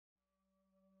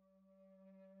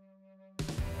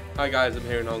Hi guys, I'm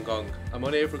here in Hong Kong. I'm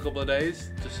only here for a couple of days,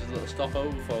 just as a little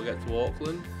stopover before I get to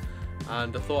Auckland.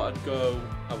 And I thought I'd go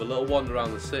have a little wander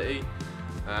around the city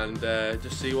and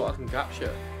just see what I can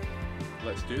capture.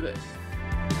 Let's do this.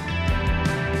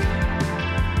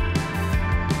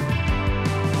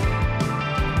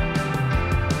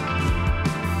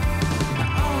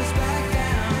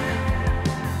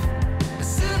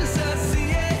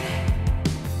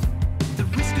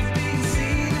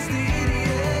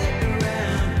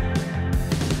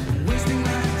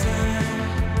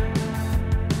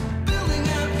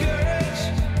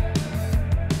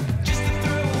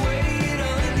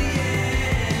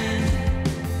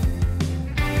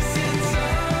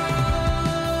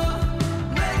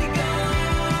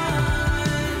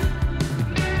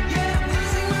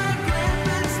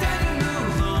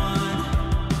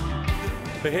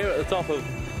 We're here at the top of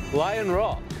Lion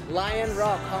Rock,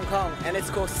 Hong Kong, and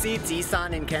it's called Si Ji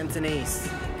San in Cantonese.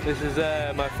 This is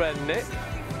my friend Nick.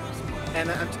 And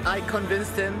I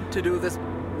convinced him to do this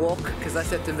walk because I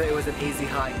said to him that it was an easy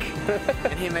hike.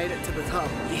 And he made it to the top.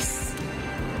 Yes!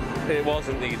 It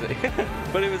wasn't easy,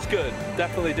 but it was good.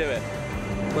 Definitely do it.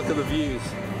 Look at the views.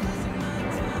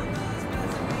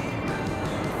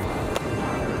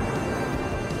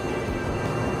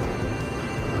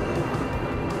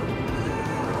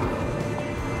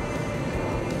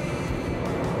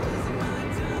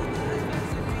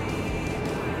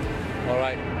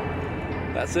 Alright,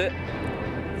 that's it.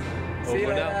 See you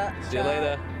Over later. now. See you Ciao.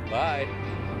 later. Bye.